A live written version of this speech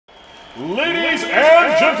Ladies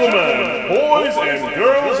and gentlemen, boys and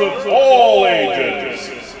girls of all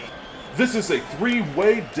ages, this is a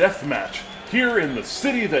three-way death match here in the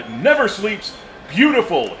city that never sleeps,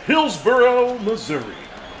 beautiful Hillsboro, Missouri.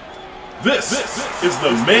 This is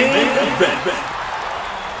the main event.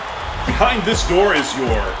 Behind this door is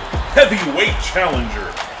your heavyweight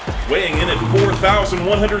challenger, weighing in at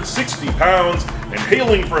 4,160 pounds and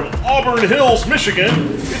hailing from Auburn Hills, Michigan.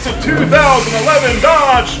 It's a 2011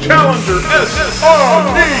 Dodge Challenger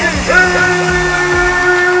SRT.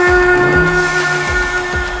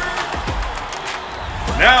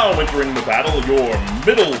 Now entering the battle, your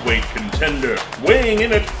middleweight contender, weighing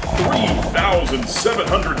in at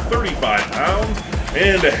 3,735 pounds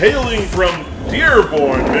and hailing from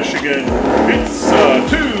Dearborn, Michigan. It's a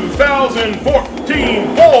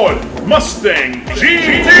 2014 Ford Mustang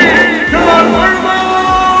GT Convertible!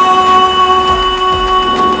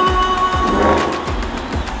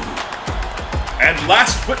 And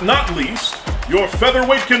last but not least, your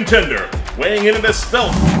featherweight contender, weighing in at a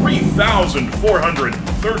stealth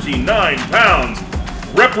 3,439 pounds,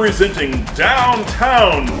 representing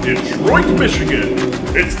downtown Detroit, Michigan.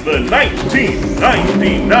 It's the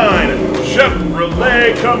 1999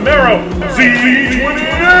 Chevrolet Camaro Z28!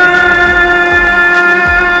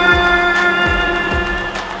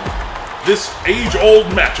 This age-old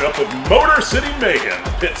matchup of Motor City Mayhem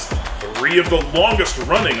pits three of the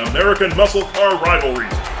longest-running American muscle car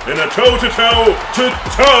rivalries in a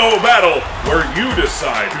toe-to-toe-to-toe battle where you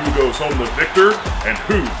decide who goes home the victor and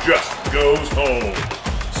who just goes home.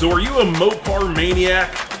 So are you a Mopar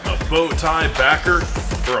maniac, a bow tie backer,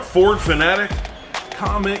 or a Ford fanatic?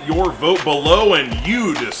 Comment your vote below and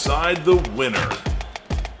you decide the winner.